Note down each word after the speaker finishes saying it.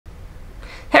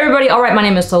Hey everybody, alright, my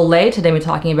name is Soleil. Today we're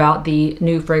talking about the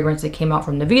new fragrance that came out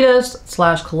from Navitus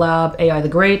 / collab AI the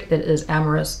Great. It is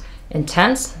Amorous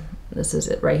Intense. This is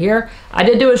it right here. I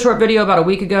did do a short video about a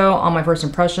week ago on my first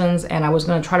impressions, and I was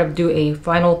going to try to do a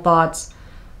final thoughts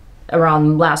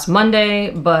around last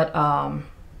Monday, but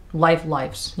life,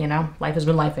 you know? Life has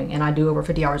been lifing, and I do over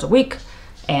 50 hours a week,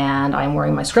 and I'm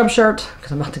wearing my scrub shirt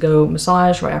because I'm about to go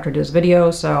massage right after I do this video,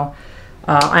 so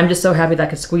I'm just so happy that I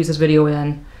could squeeze this video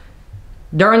in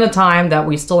during the time that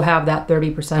we still have that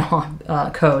 30%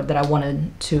 off code that I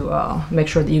wanted to make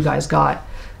sure that you guys got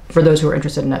for those who are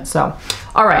interested in it. So,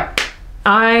 all right,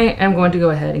 I am going to go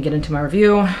ahead and get into my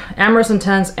review. Amorous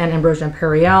Intense and Ambrosian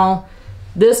Imperial.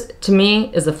 This, to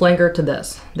me, is the flanker to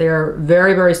this. They are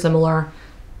very, very similar.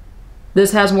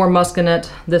 This has more musk in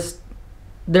it.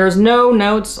 There's no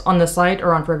notes on the site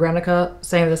or on Fragrantica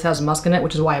saying this has musk in it,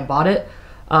 which is why I bought it.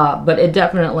 But it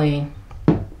definitely...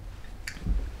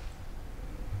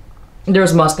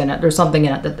 there's musk in it. There's something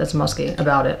in it that's musky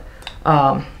about it.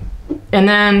 And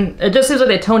then it just seems like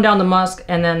they toned down the musk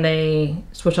and then they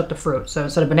switched up the fruit. So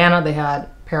instead of banana, they had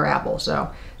pear apple.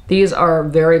 So these are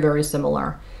very, very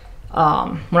similar.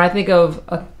 When I think of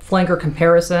a flanker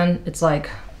comparison, it's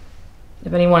like,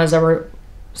 if anyone has ever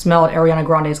smelled Ariana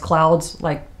Grande's Clouds,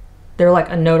 like they're like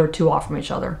a note or two off from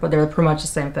each other, but they're pretty much the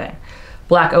same thing.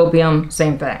 Black Opium,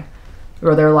 same thing.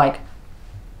 Or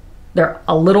they're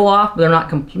a little off, but they're not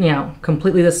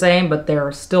completely the same, but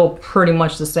they're still pretty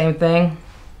much the same thing.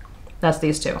 That's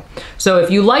these two. So if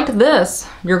you liked this,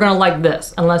 you're gonna like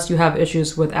this, unless you have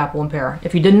issues with apple and pear.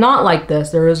 If you did not like this,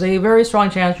 there is a very strong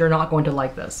chance you're not going to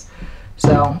like this.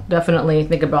 So definitely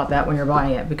think about that when you're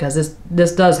buying it, because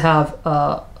this does have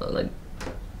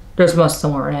there's musk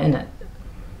somewhere in it.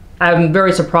 I'm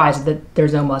very surprised that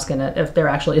there's no musk in it if there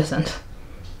actually isn't.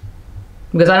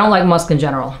 Because I don't like musk in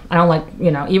general. I don't like,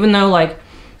 even though like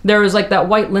there is like that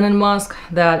white linen musk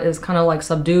that is kind of like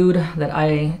subdued that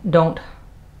I don't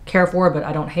care for, but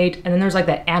I don't hate. And then there's like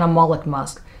that animalic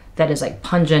musk that is like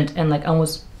pungent and like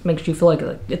almost makes you feel like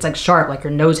it's like sharp, like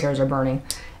your nose hairs are burning.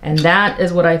 And that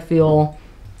is what I feel,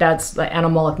 that's the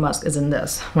animalic musk is in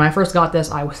this. When I first got this,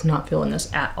 I was not feeling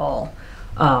this at all.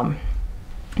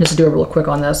 Just to do a real quick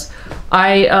on this.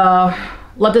 I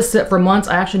let this sit for months.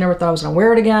 I actually never thought I was gonna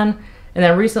wear it again. And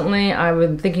then recently I've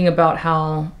been thinking about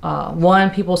how, one,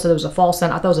 people said it was a fall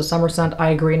scent. I thought it was a summer scent. I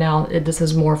agree now. This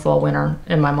is more fall winter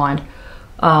in my mind.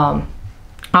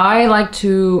 I like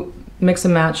to mix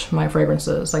and match my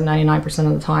fragrances. Like 99%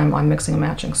 of the time I'm mixing and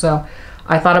matching. So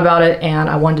I thought about it and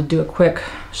I wanted to do a quick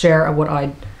share of what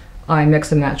I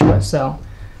mix and match with. So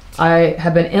I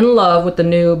have been in love with the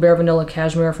new Bare Vanilla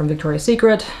Cashmere from Victoria's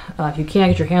Secret. If you can,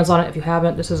 get your hands on it. If you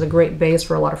haven't, this is a great base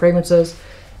for a lot of fragrances.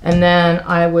 And then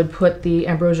I would put the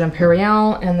Ambrosian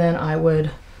Imperial, and then I would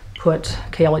put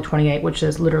KL28, which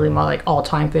is literally my like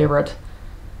all-time favorite.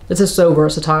 This is so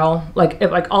versatile. Like if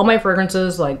like all my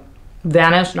fragrances like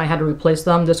vanished and I had to replace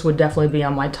them, this would definitely be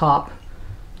on my top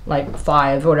like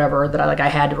 5 or whatever that I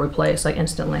had to replace like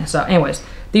instantly. So anyways,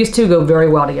 these two go very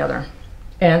well together.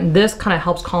 And this kind of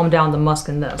helps calm down the musk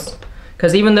in this.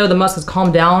 Because even though the musk has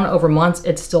calmed down over months,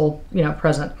 it's still,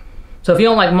 present. So if you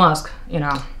don't like musk,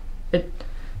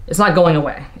 it's not going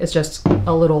away. It's just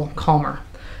a little calmer.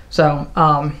 So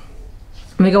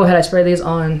let me go ahead. I spray these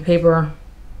on paper.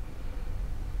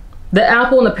 The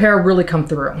apple and the pear really come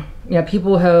through. Yeah,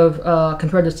 people have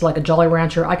compared this to like a Jolly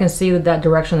Rancher. I can see that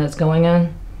direction that it's going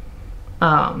in.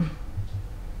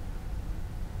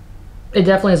 It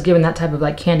definitely is giving that type of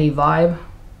like candy vibe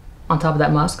on top of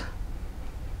that musk.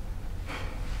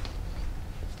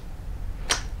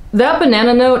 That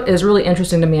banana note is really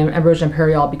interesting to me in Ambrosian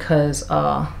Imperial because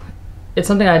it's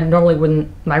something I normally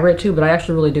wouldn't migrate to, but I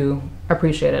actually really do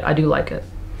appreciate it. I do like it.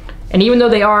 And even though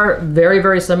they are very,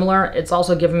 very similar, it's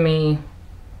also given me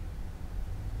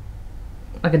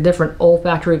like a different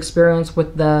olfactory experience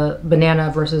with the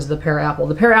banana versus the pear apple.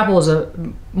 The pear apple is a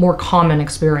more common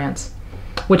experience,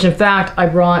 which in fact, I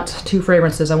brought 2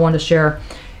 fragrances I wanted to share.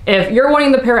 If you're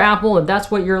wanting the pear apple, if that's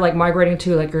what you're like migrating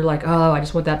to, like you're like, oh, I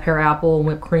just want that pear apple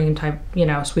whipped cream type,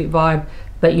 sweet vibe,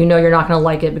 but you're not gonna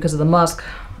like it because of the musk,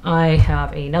 I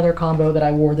have another combo that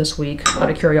I wore this week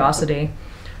out of curiosity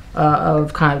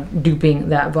of kind of duping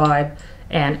that vibe.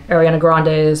 And Ariana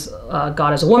Grande's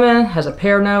God is a Woman has a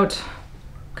pear note,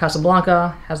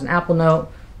 Casablanca has an apple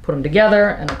note, put them together,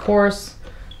 and of course,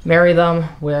 marry them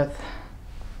with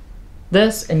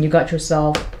this, and you got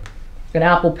yourself an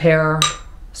apple pear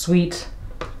sweet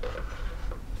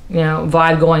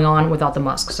vibe going on without the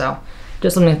musk. So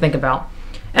just something to think about.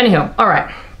 Anyhow, all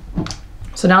right,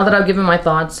 So now that I've given my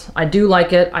thoughts, I do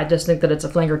like it. I just think that it's a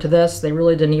flanger to this. They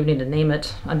really didn't even need to name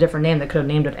it a different name. They could have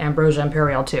named it Ambrosia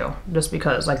Imperial too, just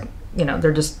because, like, you know,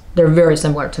 they're very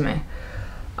similar to me.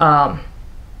 AI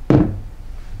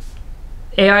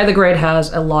the Great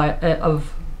has a lot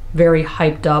of very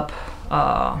hyped up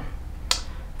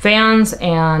fans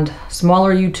and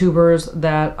smaller YouTubers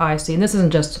that I see. And this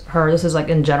isn't just her, this is like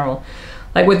in general.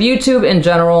 Like with YouTube in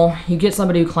general, you get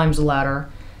somebody who climbs the ladder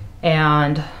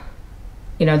and,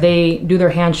 you know, they do their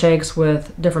handshakes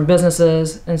with different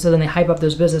businesses, and so then they hype up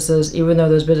those businesses, even though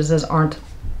those businesses aren't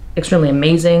extremely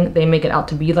amazing. They make it out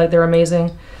to be like they're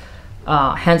amazing.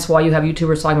 Hence why you have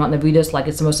YouTubers talking about Navitus like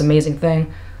it's the most amazing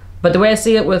thing. But the way I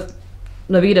see it with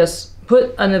Navitus,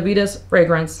 put a Navitus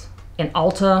fragrance in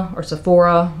Ulta or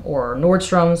Sephora or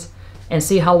Nordstrom's and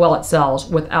see how well it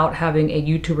sells without having a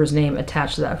YouTuber's name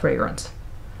attached to that fragrance.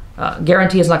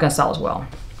 Guarantee it's not gonna sell as well.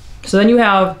 So then you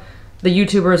have the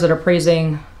YouTubers that are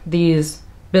praising these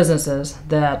businesses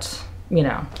that, you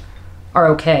know, are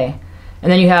okay.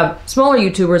 And then you have smaller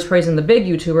YouTubers praising the big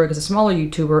YouTuber because the smaller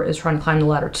YouTuber is trying to climb the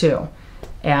ladder too.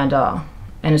 And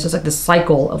it's just like this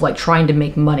cycle of like trying to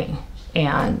make money.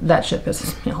 And that shit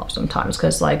pisses me off sometimes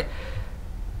because, like,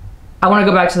 I want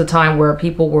to go back to the time where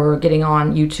people were getting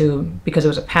on YouTube because it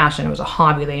was a passion, it was a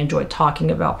hobby, they enjoyed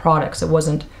talking about products. It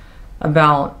wasn't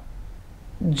about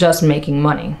just making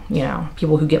money. You know,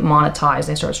 people who get monetized,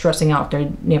 they start stressing out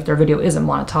if their video isn't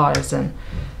monetized, and,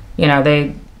 you know,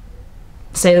 they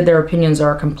say that their opinions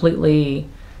are completely,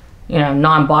 you know,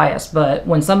 non-biased. But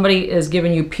when somebody is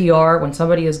giving you PR, when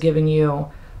somebody is giving you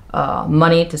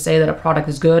money to say that a product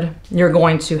is good, you're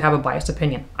going to have a biased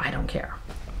opinion. I don't care.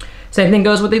 Same thing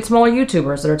goes with these smaller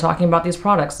YouTubers that are talking about these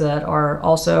products that are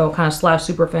also kind of slash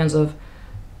super fans of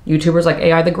YouTubers like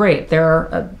AI the Great.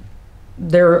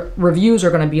 Their reviews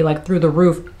are going to be like through the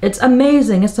roof. It's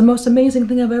amazing. It's the most amazing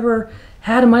thing I've ever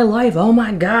had in my life. Oh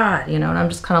my God. You know, and I'm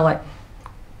just kind of like,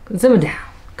 simmer down,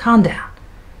 calm down.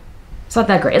 It's not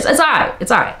that great. It's all right. It's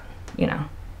all right. You know,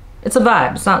 it's a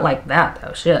vibe. It's not like that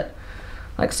though. Shit.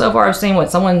 Like so far I've seen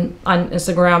what someone on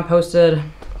Instagram posted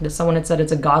that someone had said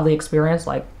it's a godly experience.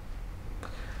 Like,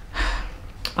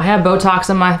 I have Botox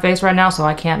in my face right now, so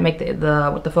I can't make the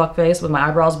what the fuck face with my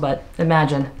eyebrows, but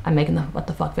imagine I'm making the what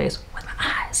the fuck face with my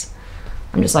eyes.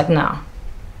 I'm just like, no.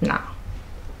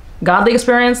 Godly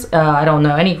experience, I don't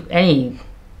know any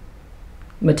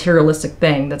materialistic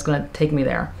thing that's gonna take me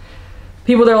there.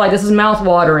 People that are like, this is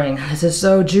mouth-watering, this is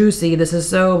so juicy, this is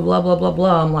so blah, blah, blah,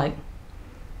 blah. I'm like,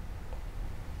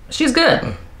 she's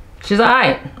good. She's all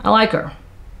right. I like her.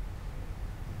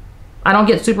 I don't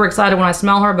get super excited when I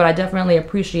smell her, but I definitely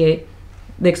appreciate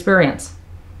the experience.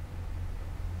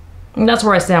 And that's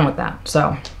where I stand with that.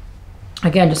 So,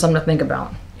 again, just something to think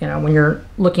about. You know, when you're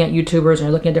looking at YouTubers and you're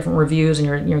looking at different reviews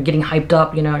and you're getting hyped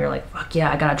up, you know, you're like, fuck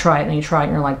yeah, I gotta try it. And then you try it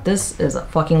and you're like, this is a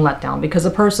fucking letdown. Because the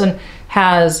person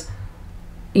has,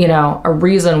 you know, a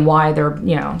reason why they're,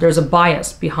 you know, there's a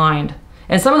bias behind.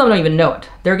 And some of them don't even know it.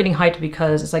 They're getting hyped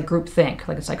because it's like groupthink.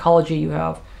 Like in psychology, you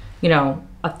have, you know,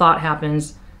 a thought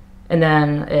happens, and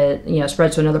then it, you know,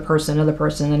 spreads to another person,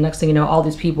 and the next thing you know, all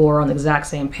these people are on the exact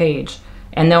same page,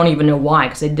 and they don't even know why,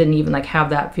 because they didn't even like have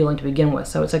that feeling to begin with.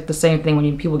 So it's like the same thing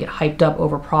when people get hyped up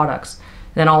over products,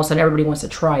 and then all of a sudden everybody wants to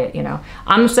try it, you know.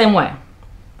 I'm the same way.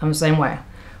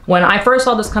 When I first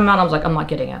saw this come out, I was like, I'm not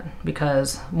getting it,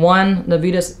 because one,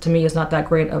 Navitus to me is not that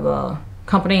great of a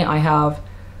company. I have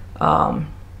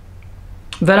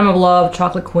Venom of Love,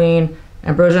 Chocolate Queen,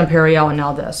 Ambrosia Imperial, and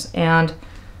now this. And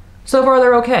so far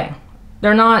they're okay.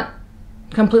 They're not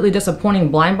completely disappointing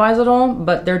blind buys at all,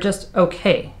 but they're just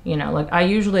okay. You know, like I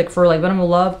usually, like for like Venom of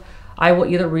Love, I will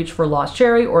either reach for Lost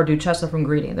Cherry or Duchessa from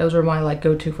Greeting. Those are my like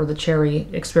go-to for the cherry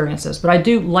experiences. But I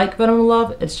do like Venom of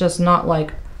Love. It's just not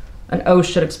like an oh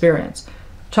shit experience.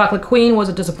 Chocolate Queen was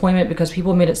a disappointment because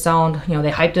people made it sound, you know,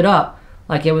 they hyped it up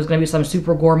like it was going to be some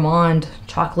super gourmand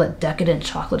chocolate, decadent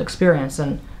chocolate experience,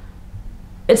 and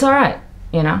it's all right,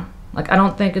 you know. Like, I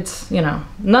don't think it's, you know,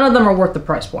 none of them are worth the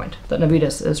price point that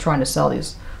Navitus is trying to sell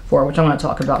these for, which I'm going to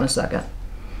talk about in a second.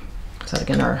 So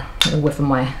again, a whiff of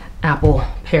my apple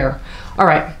pear. All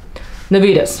right,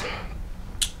 Navitus.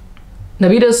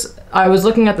 Navitus, I was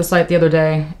looking at the site the other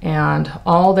day, and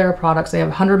all their products, they have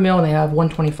 100 ml and they have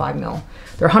 125 ml.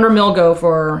 Their 100 ml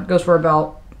goes for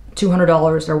about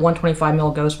 $200. Their 125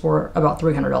 ml goes for about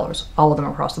 $300. All of them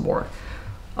across the board.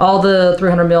 All the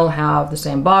 300 ml have the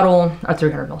same bottle, or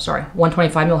 300 ml, sorry.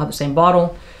 125 ml have the same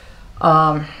bottle.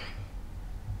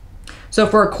 So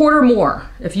for a quarter more,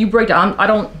 if you break down, I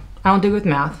don't do with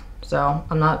math, so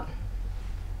I'm not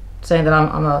saying that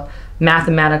I'm a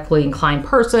mathematically inclined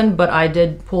person, but I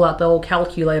did pull out the old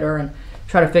calculator and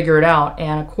try to figure it out.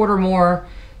 And a quarter more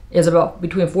is about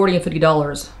between $40 and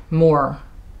 $50 more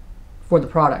for the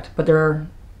product, but they're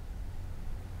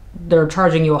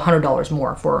charging you $100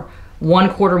 more for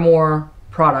 1/4 more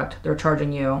product. They're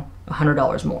charging you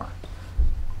 $100 more.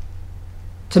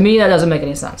 To me, that doesn't make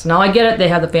any sense. Now I get it, they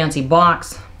have the fancy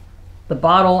box. The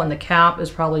bottle and the cap is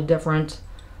probably different,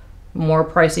 more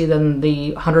pricey than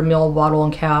the 100 ml bottle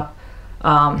and cap.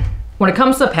 When it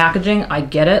comes to packaging, I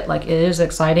get it. Like, it is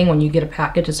exciting when you get a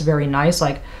package. It's very nice.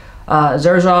 Like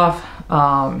Xerjoff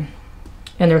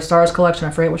in their Stars collection,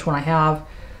 I forget which one I have,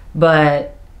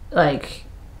 but like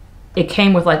it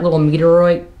came with like little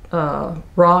meteorite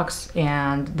rocks,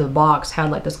 and the box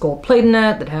had like this gold plate in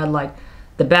it that had like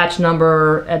the batch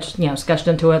number etched, you know, sketched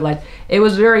into it. Like, it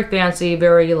was very fancy,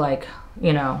 very like,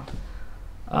 you know,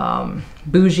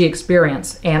 bougie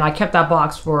experience. And I kept that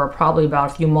box for probably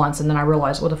about a few months, and then I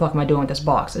realized, what the fuck am I doing with this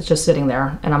box? It's just sitting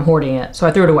there and I'm hoarding it, so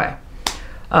I threw it away.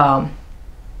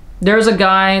 There's a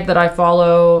guy that I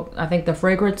follow, I think the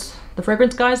fragrance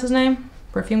guy is his name,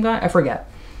 perfume guy, I forget.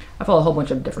 I follow a whole bunch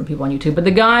of different people on YouTube, but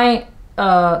the guy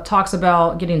talks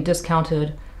about getting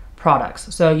discounted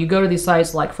products. So you go to these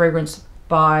sites like Fragrance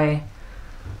by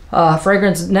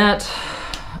Fragrance Net.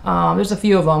 There's a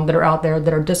few of them that are out there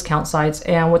that are discount sites,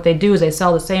 and what they do is they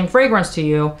sell the same fragrance to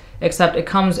you, except it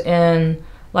comes in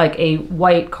like a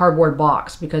white cardboard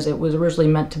box, because it was originally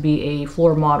meant to be a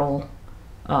floor model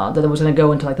that was going to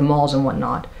go into like the malls and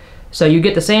whatnot. So you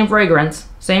get the same fragrance,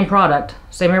 same product,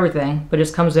 same everything, but it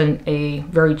just comes in a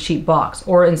very cheap box.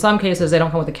 Or in some cases they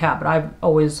don't come with a cap, but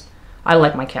I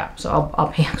like my cap, so I'll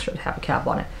pay extra to have a cap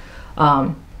on it.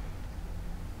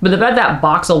 But the fact that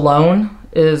box alone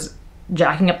is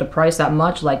jacking up the price that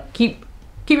much, like, keep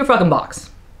your fucking box.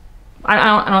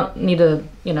 I don't need to,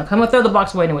 you know, I'm gonna throw the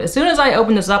box away anyway. As soon as I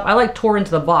opened this up, I like tore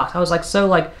into the box. I was like, so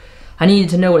like, I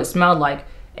needed to know what it smelled like,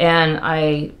 and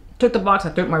I took the box, I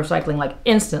threw it in my recycling like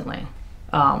instantly,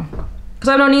 because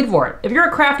I have no need for it. If you're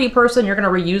a crafty person, you're gonna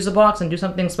reuse the box and do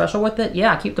something special with it,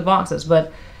 yeah, keep the boxes.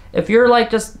 But if you're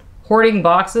like just hoarding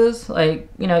boxes, like,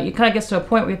 you know, you kind of gets to a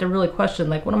point where you have to really question,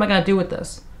 like, what am I gonna do with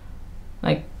this?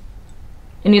 Like,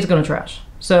 it needs to go in the trash.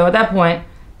 So at that point,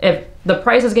 if the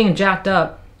price is getting jacked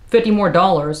up $50 more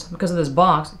because of this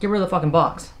box, get rid of the fucking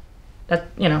box. That,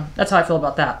 you know, that's how I feel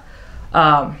about that.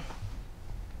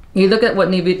 You look at what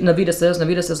Navitus is.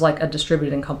 Navitus is like a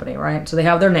distributing company, right? So they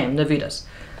have their name, Navitus.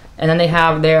 And then they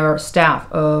have their staff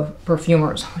of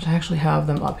perfumers, which I actually have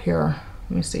them up here.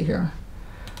 Let me see here.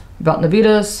 About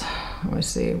Navitus, let me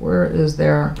see, where is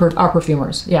their, our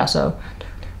perfumers. Yeah, so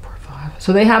 4, 5.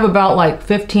 So they have about like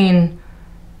 15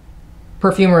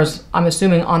 perfumers, I'm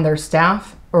assuming, on their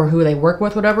staff or who they work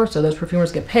with, whatever. So those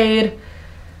perfumers get paid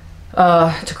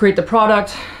to create the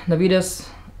product. Navitus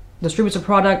distributes a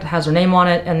product, has their name on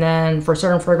it, and then for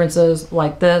certain fragrances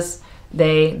like this,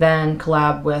 they then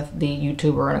collab with the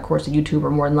YouTuber, and of course the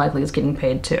YouTuber more than likely is getting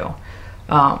paid too.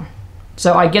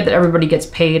 So I get that everybody gets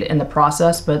paid in the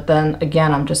process, but then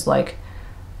again, I'm just like,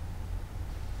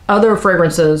 other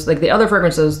fragrances, like the other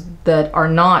fragrances that are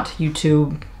not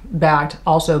YouTube backed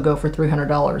also go for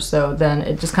 $300. So then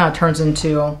it just kind of turns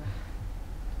into,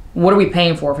 what are we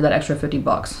paying for that extra 50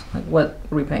 bucks? Like, what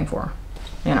are we paying for?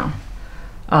 You know?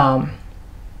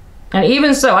 And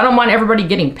even so, I don't mind everybody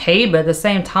getting paid, but at the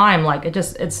same time, like,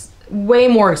 it's way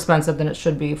more expensive than it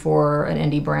should be for an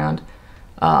indie brand.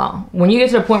 When you get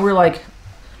to the point where, like,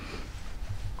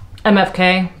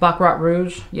 MFK, Baccarat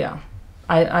Rouge, yeah,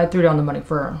 I threw down the money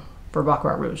for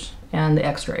Baccarat Rouge and the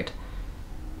X-Straight.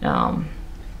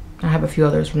 I have a few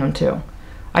others from them too.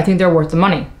 I think they're worth the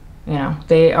money. You know,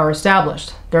 they are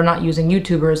established. They're not using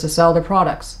YouTubers to sell their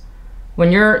products.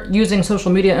 When you're using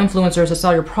social media influencers to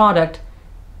sell your product,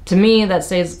 to me that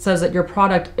says that your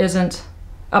product isn't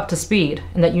up to speed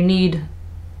and that you need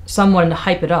someone to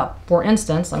hype it up. For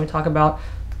instance, let me talk about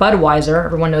Budweiser.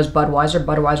 Everyone knows Budweiser.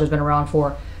 Budweiser's been around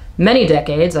for many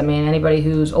decades. I mean, anybody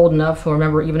who's old enough will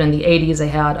remember even in the 80s they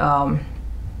had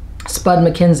Spud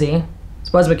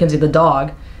McKenzie the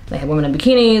dog. They had women in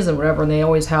bikinis and whatever, and they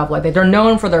always have, like, they're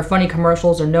known for their funny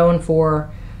commercials. They're known for,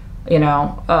 you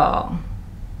know,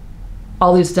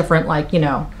 all these different, like, you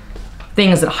know,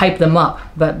 things that hype them up.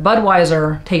 But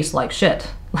Budweiser tastes like shit.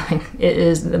 Like, it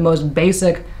is the most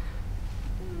basic,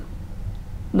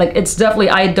 like, it's definitely,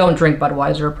 I don't drink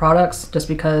Budweiser products just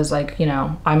because, like, you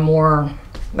know, I'm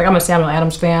a Samuel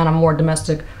Adams fan. I'm more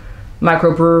domestic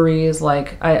microbreweries.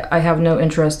 Like, I have no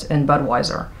interest in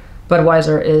Budweiser.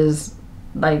 Budweiser is,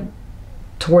 like,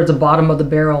 towards the bottom of the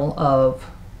barrel of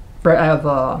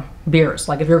beers.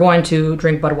 Like, if you're going to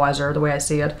drink Budweiser, the way I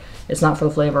see it, it's not for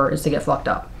the flavor, it's to get fucked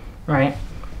up, right?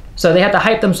 So they have to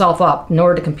hype themselves up in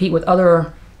order to compete with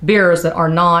other beers that are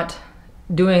not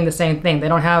doing the same thing. They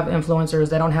don't have influencers,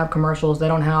 they don't have commercials, they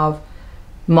don't have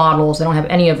models, they don't have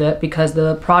any of it because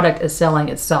the product is selling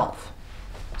itself.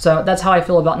 So that's how I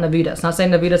feel about Navitus. Not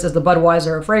saying Navitus is the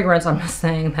Budweiser of fragrance, I'm just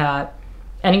saying that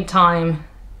anytime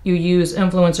you use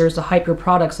influencers to hype your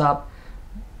products up,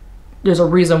 there's a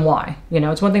reason why. You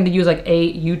know, it's one thing to use like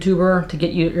a YouTuber to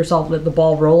get yourself the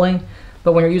ball rolling,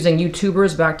 but when you're using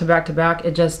YouTubers back to back to back,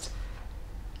 it just,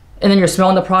 and then you're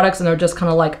smelling the products and they're just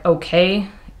kind of like, okay,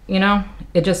 you know,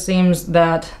 it just seems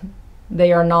that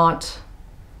they are not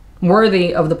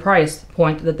worthy of the price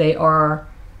point that they are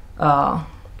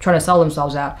trying to sell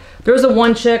themselves at. There's a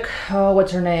one chick, oh,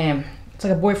 what's her name? It's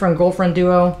like a boyfriend-girlfriend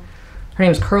duo. Her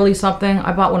name is Curly something.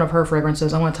 I bought one of her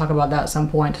fragrances. I want to talk about that at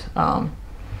some point.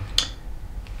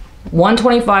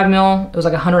 125 mil, it was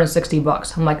like 160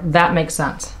 bucks. I'm like, that makes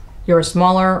sense. You're a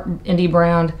smaller indie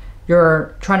brand.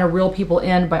 You're trying to reel people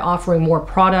in by offering more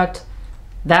product.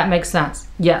 That makes sense.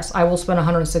 Yes, I will spend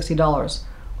 $160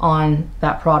 on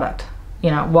that product, you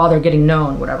know, while they're getting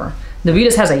known, whatever.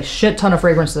 Navitus has a shit ton of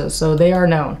fragrances, so they are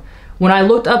known. When I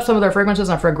looked up some of their fragrances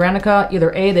on Fragrantica,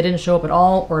 either A, they didn't show up at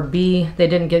all, or B, they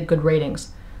didn't get good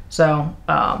ratings. So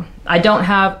I don't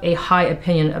have a high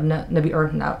opinion of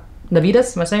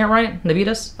Navitus. Am I saying it right?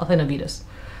 Navitus? I'll say Navitus.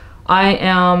 I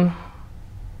am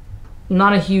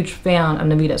not a huge fan of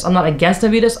Navitus. I'm not against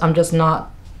Navitus. I'm just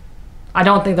not, I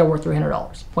don't think they're worth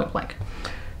 $300, point blank.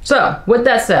 So with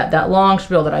that said, that long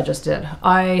spiel that I just did,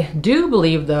 I do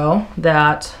believe though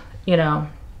that, you know,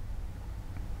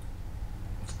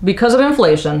 because of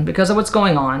inflation, because of what's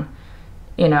going on,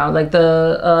 you know, like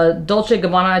the Dolce &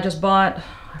 Gabbana I just bought,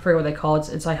 I forget what they call it.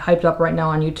 It's like hyped up right now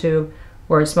on YouTube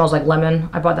where it smells like lemon.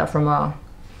 I bought that from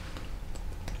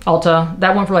Ulta.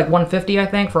 That one for like 150, I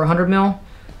think, for 100 mil.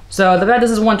 So the fact this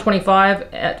is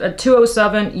 125 at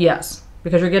 207, yes,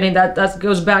 because you're getting that. That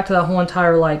goes back to that whole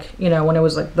entire, like, you know, when it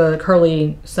was like the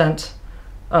curly scent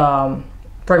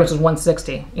fragrance was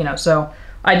 160, you know. So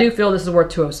I do feel this is worth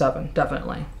 207,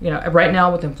 definitely. You know, right now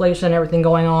with inflation, everything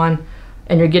going on,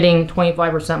 and you're getting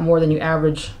 25% more than you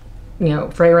average, you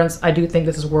know, fragrance. I do think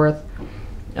this is worth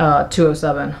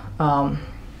 207.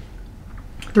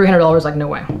 $300, like, no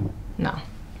way, no,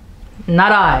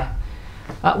 not I.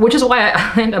 Which is why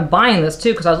I ended up buying this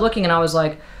too, because I was looking and I was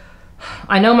like,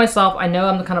 I know myself. I know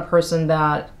I'm the kind of person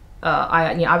that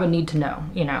I would need to know,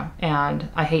 you know, and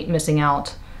I hate missing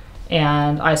out.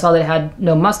 And I saw that it had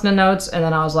no muscadine notes, and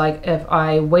then I was like, if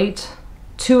I wait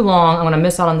too long, I'm going to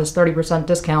miss out on this 30%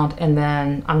 discount, and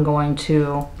then I'm going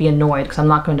to be annoyed because I'm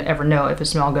not going to ever know if it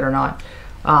smells good or not.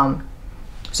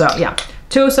 So yeah,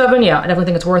 207, yeah, I definitely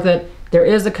think it's worth it. There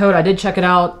is a code. I did check it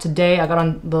out today. I got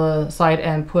on the site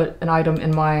and put an item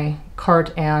in my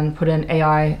cart and put in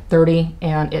AI 30,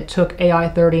 and it took AI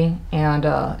 30, and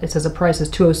it says the price is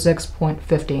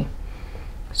 206.50.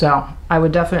 So I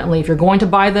would definitely, if you're going to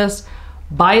buy this,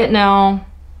 buy it now.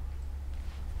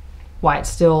 Why, it's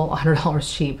still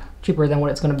 $100 cheaper than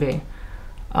what it's going to be.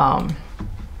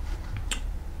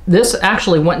 This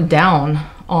actually went down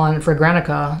on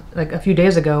Fragrantica like a few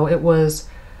days ago. It was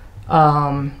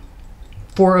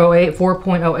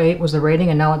 4.08 was the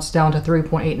rating, and now it's down to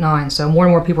 3.89. So more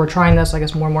and more people are trying this. I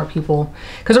guess more and more people,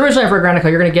 because originally for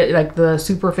Fragrantica, you're going to get like the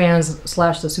super fans /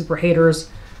 the super haters.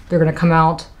 They're going to come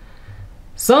out.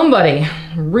 Somebody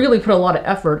really put a lot of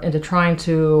effort into trying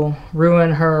to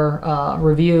ruin her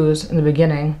reviews in the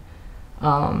beginning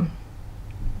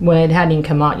when it hadn't even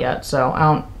come out yet. So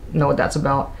I don't know what that's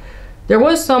about. There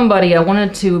was somebody I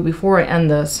wanted to, before I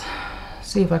end this,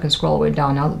 see if I can scroll all the way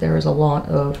down now that there is a lot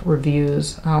of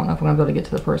reviews. I don't know if I'm going to be able to get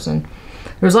to the person.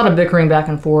 There's a lot of bickering back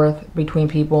and forth between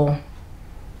people.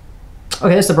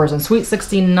 Okay, this is the person. Sweet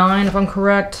 69, if I'm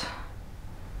correct.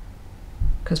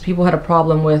 Because people had a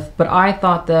problem with, but I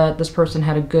thought that this person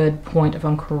had a good point, if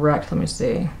I'm correct. Let me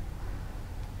see.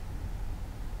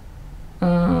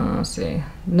 Let's see.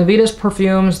 Navitus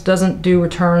Parfums doesn't do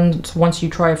returns once you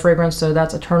try a fragrance, so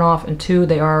that's a turnoff. And 2,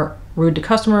 they are rude to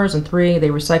customers. And 3, they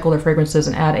recycle their fragrances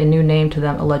and add a new name to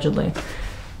them, allegedly.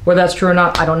 Whether that's true or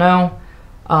not, I don't know.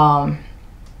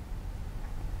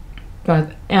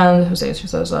 And who says? She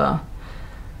says,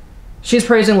 she's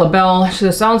praising Labelle. She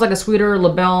says, sounds like a sweeter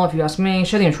Labelle, if you ask me.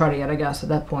 She hasn't even tried it yet, I guess, at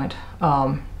that point.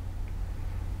 But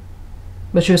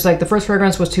she was like, the first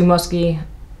fragrance was too musky.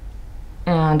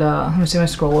 And let me see if I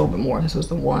scroll a little bit more. This was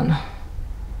the one.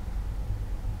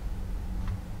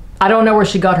 I don't know where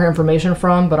she got her information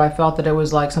from, but I felt that it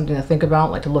was like something to think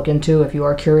about, like to look into if you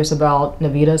are curious about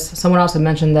Navitus. Someone else had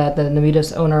mentioned that the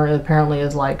Navitus owner apparently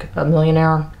is like a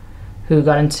millionaire who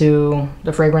got into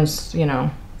the fragrance, you know,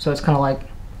 so it's kind of like,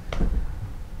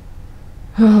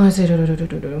 oh, let's see,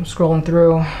 scrolling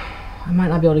through. I might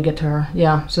not be able to get to her.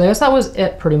 Yeah, so I guess that was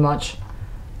it pretty much.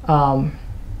 When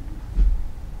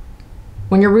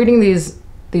you're reading these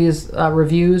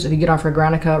reviews, if you get on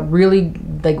Fragrantica, really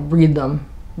like read them,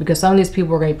 because some of these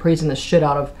people are going to be praising the shit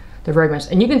out of the fragrance,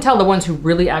 and you can tell the ones who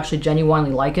really actually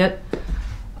genuinely like it.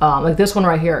 Like this one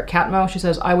right here, Catmo, she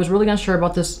says, I was really unsure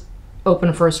about this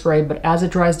open first spray, but as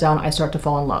it dries down, I start to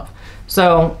fall in love.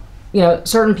 So, you know,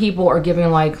 certain people are giving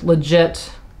like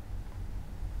legit,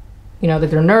 you know,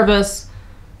 that they're nervous,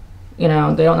 you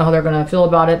know, they don't know how they're going to feel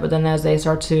about it, but then as they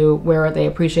start to wear it, they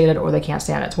appreciate it, or they can't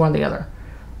stand it. It's one or the other.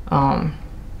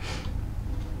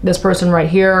 This person right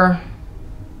here,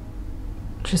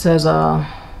 she says, well,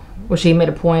 she made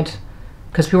a point,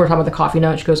 because people were talking about the coffee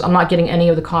note. She goes, I'm not getting any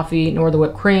of the coffee nor the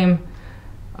whipped cream.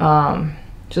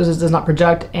 She says, it does not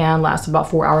project and lasts about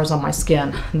 4 hours on my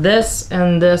skin. This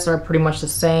and this are pretty much the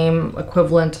same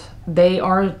equivalent. They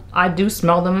are, I do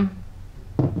smell them,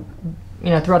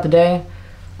 you know, throughout the day.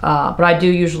 But I do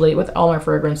usually, with all my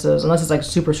fragrances, unless it's like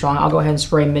super strong, I'll go ahead and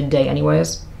spray midday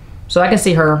anyways. So I can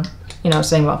see her, you know,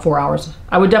 saying about 4 hours.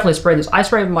 I would definitely spray this. I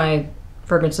spray my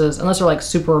fragrances, unless they're like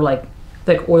super like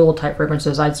thick oil type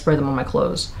fragrances, I'd spray them on my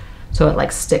clothes so it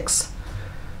like sticks.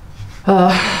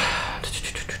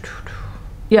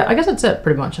 Yeah, I guess that's it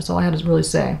pretty much. That's all I had to really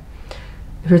say.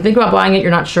 If you're thinking about buying it,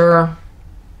 you're not sure,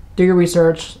 do your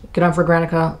research, get on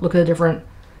Fragrantica, look at the different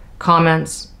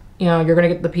comments. You know, you're gonna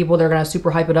get the people that are gonna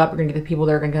super hype it up, you're gonna get the people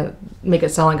that are gonna make it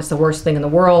sound like it's the worst thing in the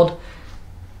world.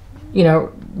 You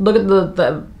know, look at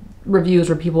the reviews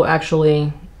where people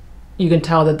actually, you can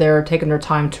tell that they're taking their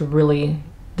time to really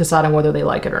decide on whether they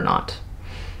like it or not.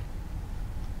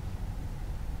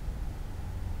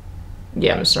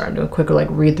 Yeah, I'm just starting to do a quick like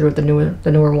read through the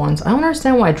newer ones. I don't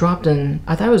understand why I dropped in.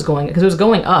 I thought it was going, because it was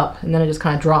going up and then it just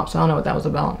kind of dropped. So I don't know what that was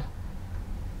about.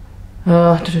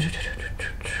 The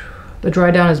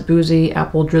dry down is boozy,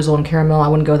 apple, drizzle, and caramel. I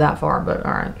wouldn't go that far, but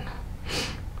all right.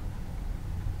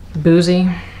 Boozy.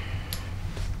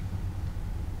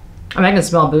 I mean, I can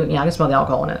smell booze. Yeah, I can smell the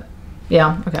alcohol in it.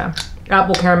 Yeah, okay.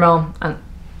 Apple, caramel, and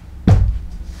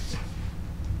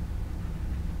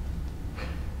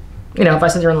you know, if I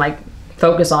sit there and like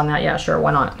focus on that, yeah, sure,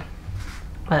 why not?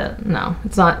 No,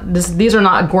 it's not. These are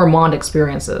not gourmand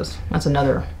experiences. That's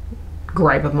another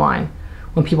gripe of mine.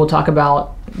 When people talk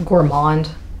about gourmand,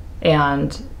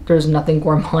 and there's nothing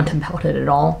gourmand about it at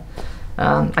all.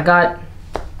 I got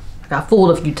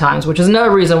fooled a few times, which is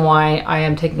another reason why I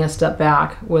am taking a step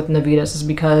back with Navitus, is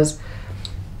because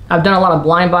I've done a lot of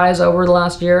blind buys over the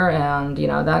last year, and you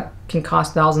know, that can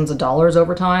cost thousands of dollars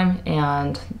over time.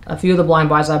 And a few of the blind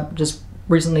buys I've just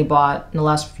recently bought in the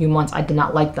last few months, I did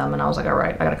not like them, and I was like, all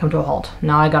right, I gotta come to a halt.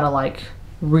 Now I gotta like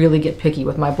really get picky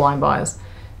with my blind buys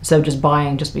instead of just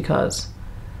buying just because.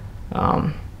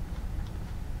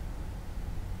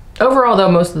 Overall though,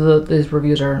 most of these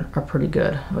reviews are pretty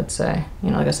good, I would say.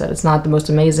 You know, like I said, it's not the most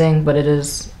amazing, but it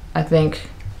is, I think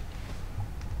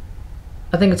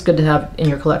it's good to have in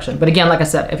your collection. But again, like I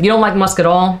said, if you don't like musk at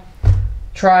all,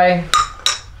 try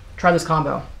this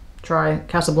combo. Try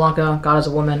Casablanca, God is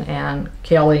a Woman, and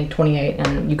Kaylee 28,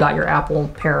 and you got your apple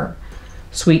pear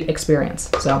sweet experience.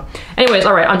 So anyways,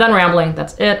 all right, I'm done rambling.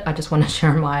 That's it. I just want to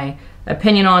share my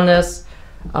opinion on this.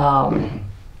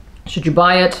 Should you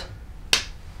buy it?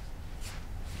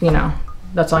 You know,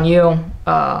 that's on you.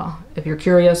 If you're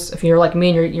curious, if you're like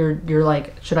me and you're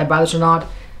like, should I buy this or not?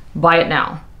 Buy it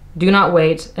now. Do not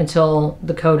wait until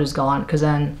the code is gone, because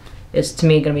then it's, to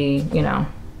me, gonna be, you know,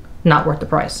 not worth the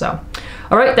price. So,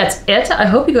 all right, that's it. I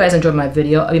hope you guys enjoyed my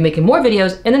video. I'll be making more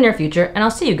videos in the near future, and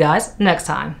I'll see you guys next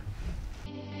time.